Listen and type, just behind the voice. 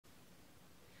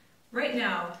Right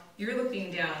now, you're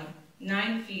looking down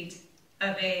 9 feet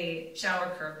of a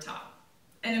shower curb top.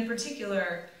 And in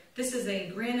particular, this is a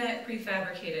granite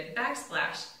prefabricated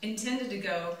backsplash intended to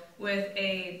go with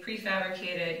a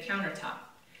prefabricated countertop.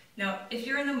 Now, if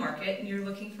you're in the market and you're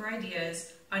looking for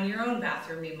ideas on your own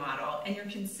bathroom remodel and you're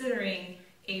considering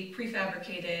a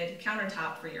prefabricated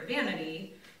countertop for your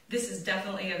vanity, this is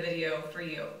definitely a video for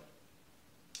you.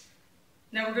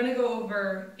 Now we're going to go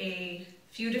over a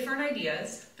few different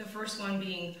ideas, the first one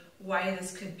being why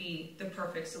this could be the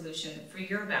perfect solution for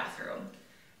your bathroom.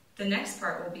 The next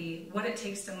part will be what it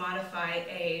takes to modify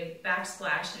a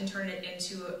backsplash and turn it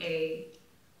into a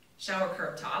shower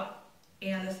curb top.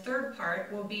 And the third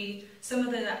part will be some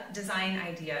of the design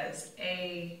ideas,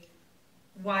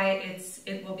 why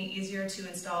it will be easier to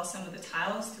install some of the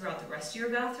tiles throughout the rest of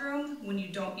your bathroom when you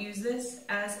don't use this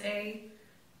as a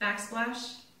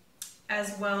backsplash,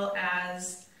 as well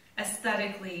as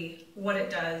aesthetically what it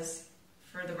does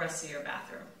for the rest of your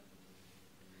bathroom.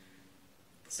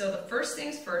 So the first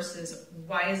things first is,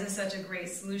 why is this such a great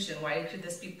solution? Why could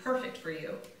this be perfect for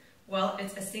you? Well,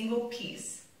 it's a single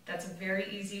piece that's very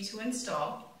easy to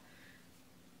install.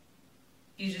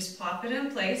 You just plop it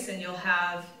in place and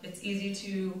it's easy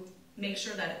to make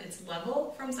sure that it's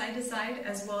level from side to side,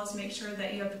 as well as make sure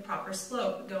that you have the proper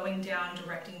slope going down,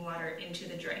 directing water into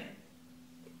the drain.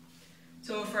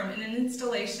 So from an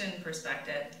installation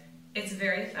perspective, it's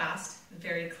very fast,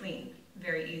 very clean,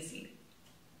 very easy.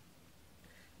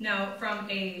 Now, from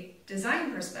a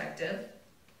design perspective,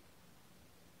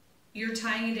 you're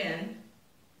tying it in,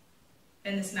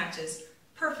 and this matches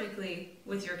perfectly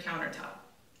with your countertop.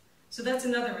 So that's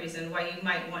another reason why you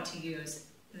might want to use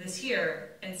this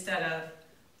here instead of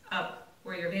up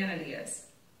where your vanity is.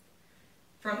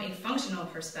 From a functional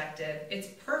perspective, it's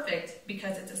perfect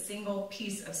because it's a single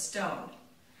piece of stone.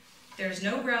 There's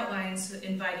no grout lines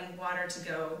inviting water to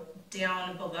go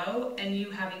down below and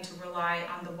you having to rely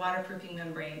on the waterproofing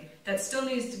membrane that still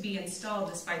needs to be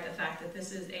installed despite the fact that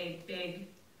this is a big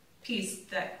piece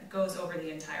that goes over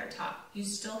the entire top. You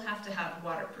still have to have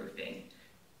waterproofing.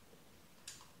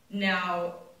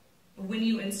 Now, when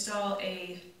you install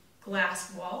a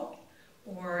glass wall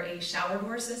or a shower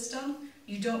door system,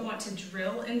 you don't want to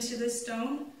drill into the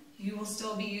stone. You will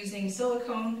still be using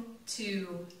silicone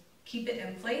to keep it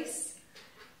in place,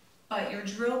 but your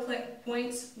drill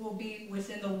points will be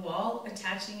within the wall,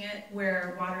 attaching it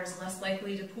where water is less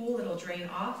likely to pool. It'll drain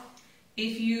off.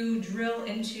 If you drill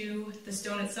into the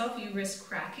stone itself, you risk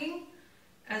cracking,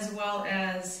 as well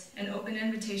as an open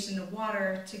invitation to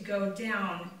water to go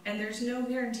down, and there's no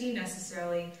guarantee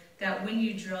necessarily that when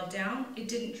you drill down, it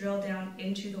didn't drill down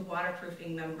into the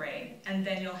waterproofing membrane, and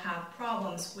then you'll have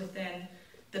problems within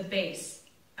the base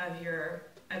of your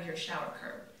shower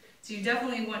curb. So you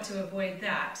definitely want to avoid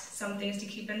that. Some things to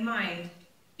keep in mind,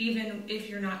 even if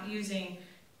you're not using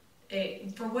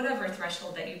for whatever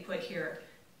threshold that you put here,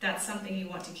 that's something you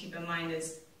want to keep in mind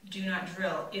is do not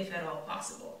drill if at all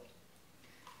possible.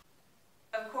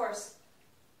 Of course,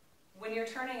 when you're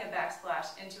turning a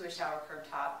backsplash into a shower curb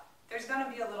top, there's going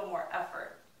to be a little more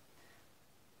effort.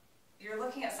 You're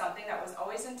looking at something that was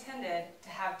always intended to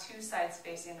have two sides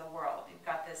facing the world. You've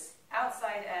got this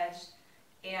outside edge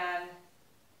and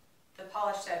the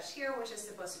polished edge here, which is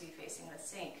supposed to be facing the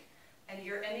sink. And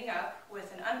you're ending up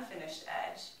with an unfinished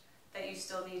edge that you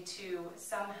still need to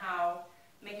somehow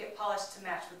make it polished to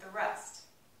match with the rest.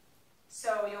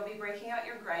 So you'll be breaking out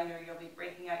your grinder, you'll be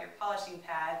breaking out your polishing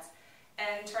pads,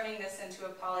 and turning this into a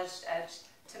polished edge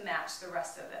to match the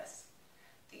rest of this.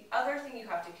 The other thing you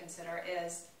have to consider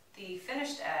is the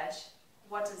finished edge.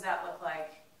 What does that look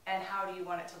like, and how do you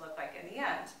want it to look like in the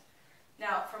end?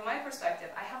 Now, from my perspective,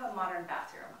 I have a modern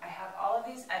bathroom. I have all of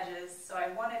these edges, so I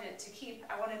wanted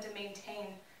to maintain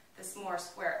this more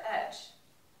square edge.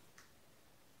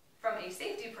 From a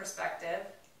safety perspective,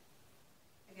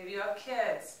 if you have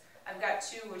kids, I've got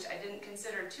two which I didn't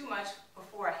consider too much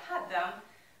before I had them,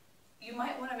 you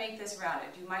might want to make this rounded.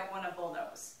 You might want a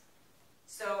bullnose.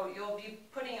 So you'll be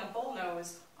putting a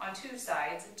bullnose on two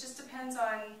sides. It just depends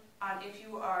on if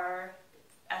you are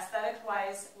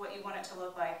aesthetic-wise what you want it to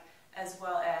look like, as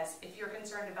well as if you're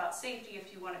concerned about safety,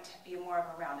 if you want it to be more of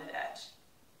a rounded edge.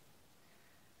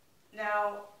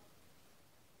 Now,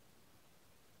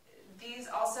 these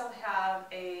also have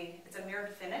it's a mirrored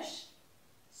finish.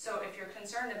 So if you're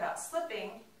concerned about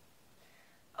slipping,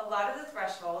 a lot of the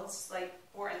thresholds, like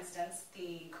for instance,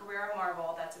 the Carrera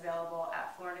marble that's available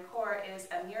at Floor & Decor is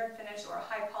a mirrored finish or a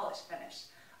high polish finish.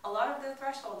 A lot of the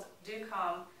thresholds do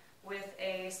come with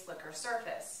a slicker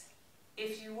surface.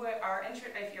 If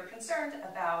you're concerned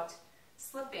about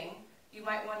slipping, you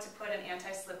might want to put an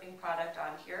anti-slipping product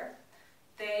on here.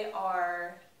 They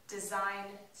are designed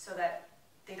so that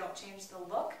they don't change the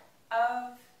look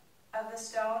of the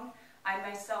stone. I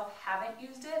myself haven't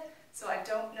used it, so I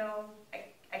don't know,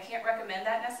 I can't recommend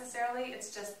that necessarily.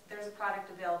 It's just there's a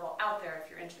product available out there if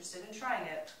you're interested in trying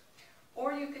it.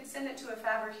 Or you could send it to a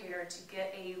fabricator to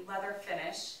get a leather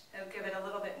finish. It'll give it a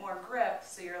little bit more grip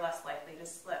so you're less likely to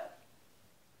slip.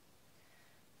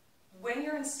 When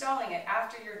you're installing it,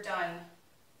 after you're done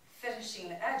finishing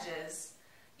the edges,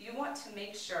 you want to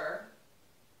make sure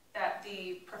that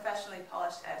the professionally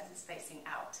polished edge is facing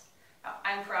out. Now,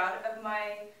 I'm proud of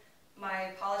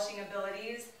my polishing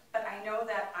abilities, but I know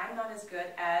that I'm not as good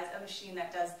as a machine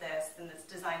that does this and that's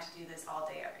designed to do this all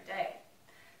day, every day.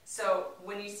 So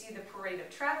when you see the parade of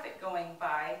traffic going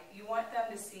by, you want them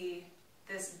to see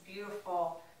this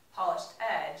beautiful polished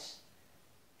edge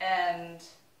and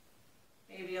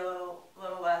maybe a little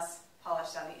less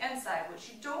polished on the inside, which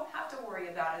you don't have to worry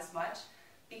about as much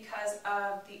because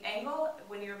of the angle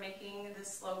when you're making the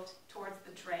slope towards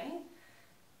the drain.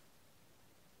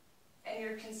 And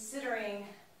you're considering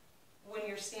when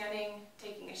you're standing,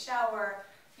 taking a shower,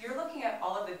 you're looking at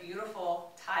all of the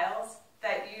beautiful tiles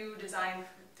that you designed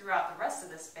throughout the rest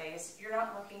of the space. You're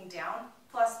not looking down,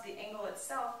 plus the angle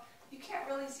itself, you can't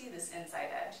really see this inside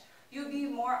edge. It would be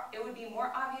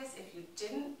more obvious if you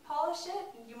didn't polish it,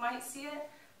 you might see it,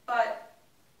 but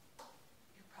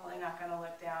you're probably not going to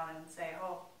look down and say,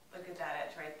 oh, look at that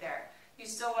edge right there. You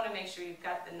still want to make sure you've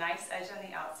got the nice edge on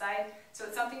the outside, so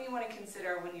it's something you want to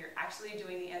consider when you're actually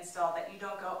doing the install, that you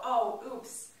don't go, oh,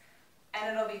 oops,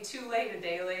 and it'll be too late a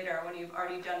day later when you've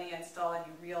already done the install and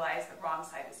you realize the wrong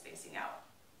side is facing out.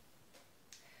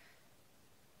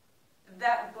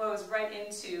 That goes right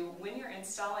into when you're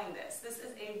installing this. This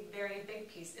is a very big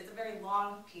piece. It's a very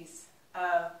long piece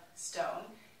of stone.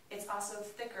 It's also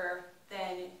thicker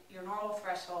than your normal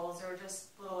thresholds or just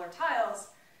littler tiles.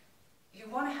 You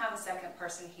want to have a second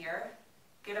person here.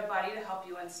 Get a buddy to help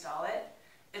you install it.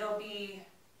 It'll be,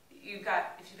 if you've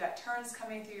got turns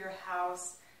coming through your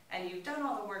house and you've done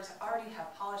all the work to already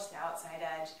have polished the outside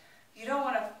edge, it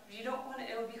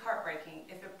would be heartbreaking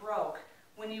if it broke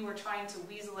when you were trying to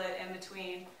weasel it in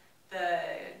between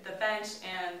the bench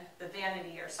and the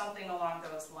vanity or something along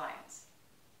those lines.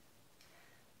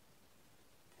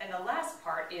 And the last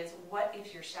part is, what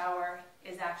if your shower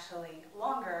is actually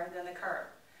longer than the curb?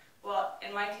 Well,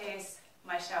 in my case,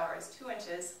 my shower is 2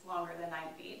 inches longer than 9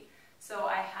 feet, so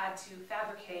I had to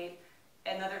fabricate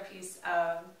another piece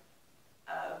of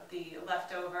the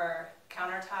leftover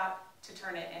countertop to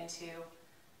turn it into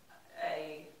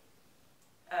a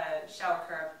shower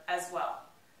curb as well.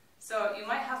 So you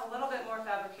might have a little bit more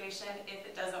fabrication. If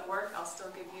it doesn't work, I'll still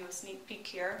give you a sneak peek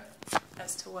here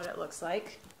as to what it looks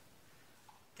like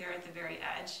there at the very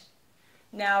edge.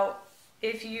 Now,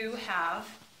 if you're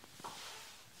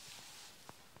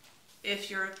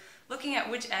looking at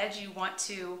which edge you want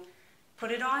to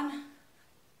put it on,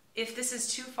 if this is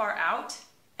too far out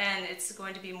and it's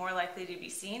going to be more likely to be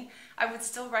seen, I would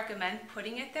still recommend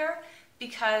putting it there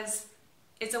because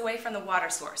it's away from the water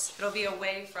source. It'll be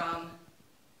away from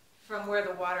where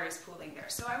the water is pooling there.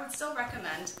 So I would still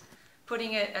recommend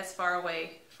putting it as far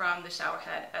away from the shower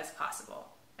head as possible.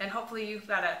 And hopefully you've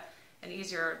got an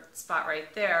easier spot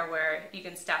right there where you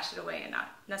can stash it away and not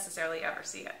necessarily ever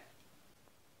see it.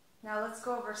 Now let's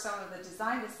go over some of the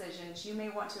design decisions you may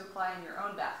want to apply in your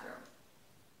own bathroom.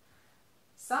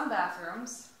 Some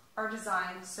bathrooms are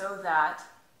designed so that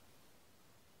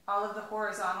all of the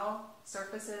horizontal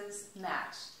surfaces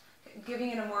match,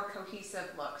 giving it a more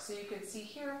cohesive look. So you can see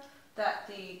here that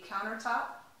the countertop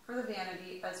for the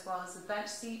vanity, as well as the bench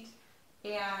seat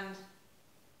and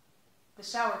the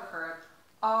shower curb,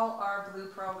 all are blue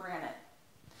pearl granite.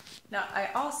 Now I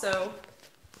also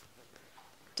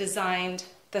designed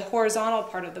the horizontal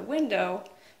part of the window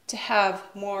to have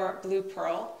more blue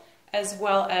pearl, as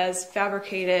well as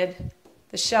fabricated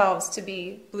the shelves to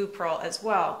be blue pearl as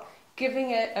well,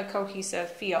 giving it a cohesive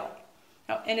feel.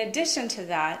 Now, in addition to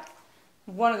that,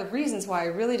 one of the reasons why I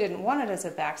really didn't want it as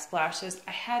a backsplash is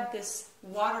I had this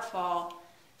waterfall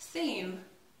theme,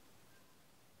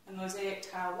 a mosaic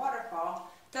tile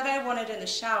waterfall, that I wanted in the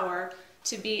shower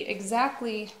to be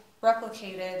exactly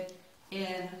replicated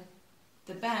in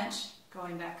the bench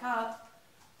going back up,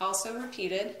 also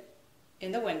repeated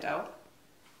in the window,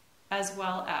 as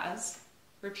well as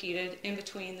repeated in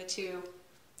between the two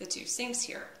sinks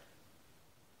here.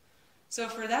 So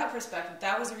for that perspective,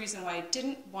 that was the reason why I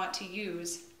didn't want to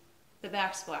use the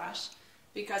backsplash,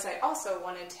 because I also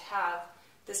wanted to have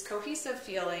this cohesive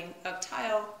feeling of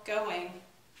tile going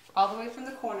all the way from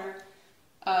the corner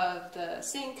of the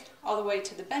sink all the way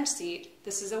to the bench seat.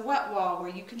 This is a wet wall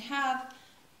where you can have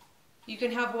You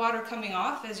can have water coming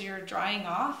off as you're drying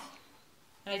off.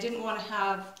 And I didn't want to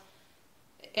have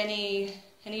any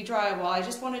drywall. I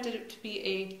just wanted it to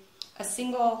be a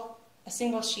single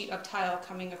sheet of tile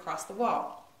coming across the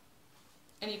wall.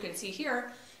 And you can see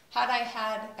here,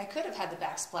 I could have had the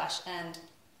backsplash end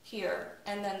here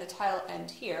and then the tile end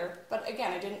here, but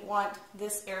again, I didn't want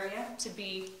this area to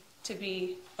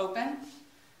be open.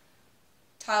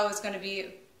 Tile is going to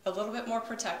be a little bit more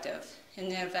protective in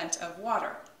the event of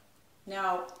water.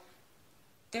 Now,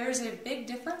 there's a big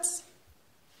difference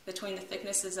between the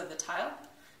thicknesses of the tile.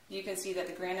 You can see that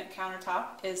the granite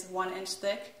countertop is 1 inch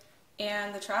thick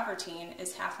and the travertine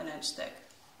is ½ inch thick.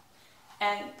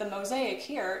 And the mosaic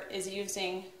here is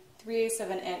using 3/8 of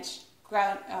an inch,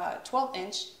 12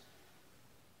 inch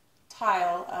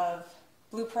tile of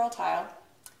blue pearl tile,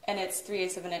 and it's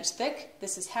 3/8 of an inch thick.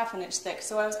 This is ½ an inch thick.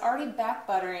 So I was already back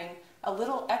buttering a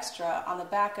little extra on the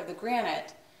back of the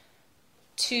granite.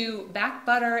 To back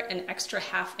butter an extra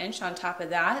 ½ inch on top of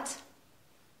that,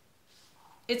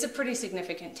 it's a pretty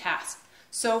significant task.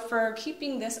 So for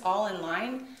keeping this all in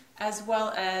line, as well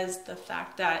as the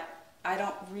fact that I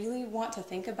don't really want to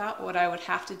think about what I would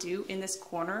have to do in this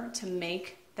corner to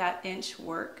make that inch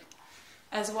work,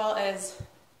 as well as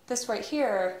this right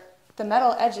here, the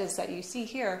metal edges that you see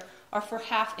here are for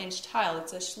 ½ inch tile.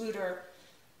 It's a Schluter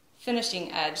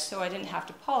finishing edge, so I didn't have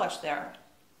to polish there.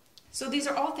 So these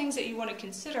are all things that you want to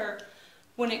consider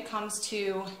when it comes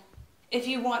to, if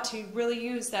you want to really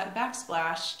use that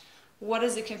backsplash, what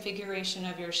is the configuration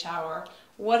of your shower?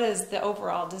 What is the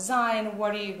overall design?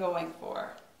 What are you going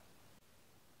for?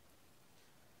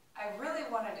 I really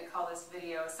wanted to call this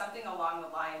video something along the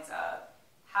lines of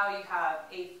how you have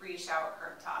a free shower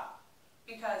curtain top.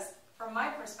 Because from my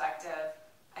perspective,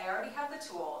 I already have the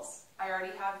tools, I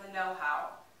already have the know-how,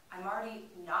 I'm already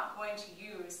not going to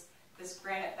use this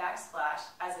granite backsplash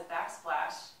as a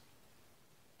backsplash.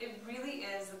 It really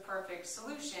is the perfect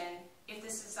solution if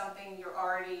this is something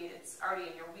it's already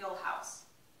in your wheelhouse.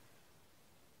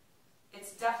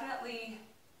 It's definitely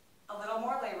a little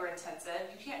more labor intensive.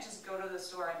 You can't just go to the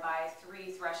store and buy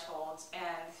 3 thresholds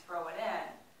and throw it in.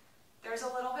 There's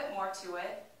a little bit more to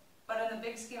it, but in the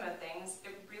big scheme of things,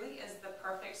 it really is the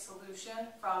perfect solution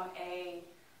from a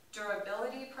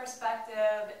durability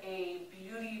perspective, a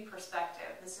beauty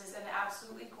perspective. This is an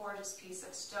absolutely gorgeous piece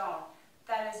of stone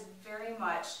that is very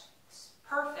much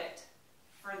perfect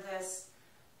for this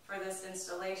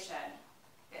installation.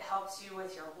 It helps you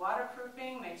with your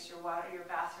waterproofing, makes your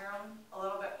bathroom a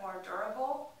little bit more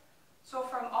durable. So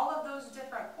from all of those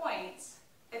different points,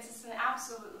 it's just an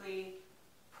absolutely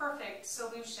perfect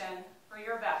solution for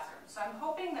your bathroom. So I'm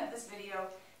hoping that this video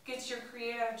gets your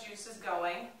creative juices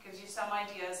going, gives you some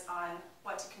ideas on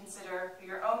what to consider for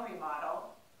your own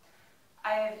remodel.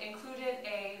 I have included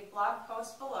a blog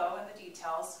post below in the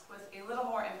details with a little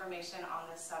more information on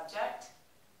this subject.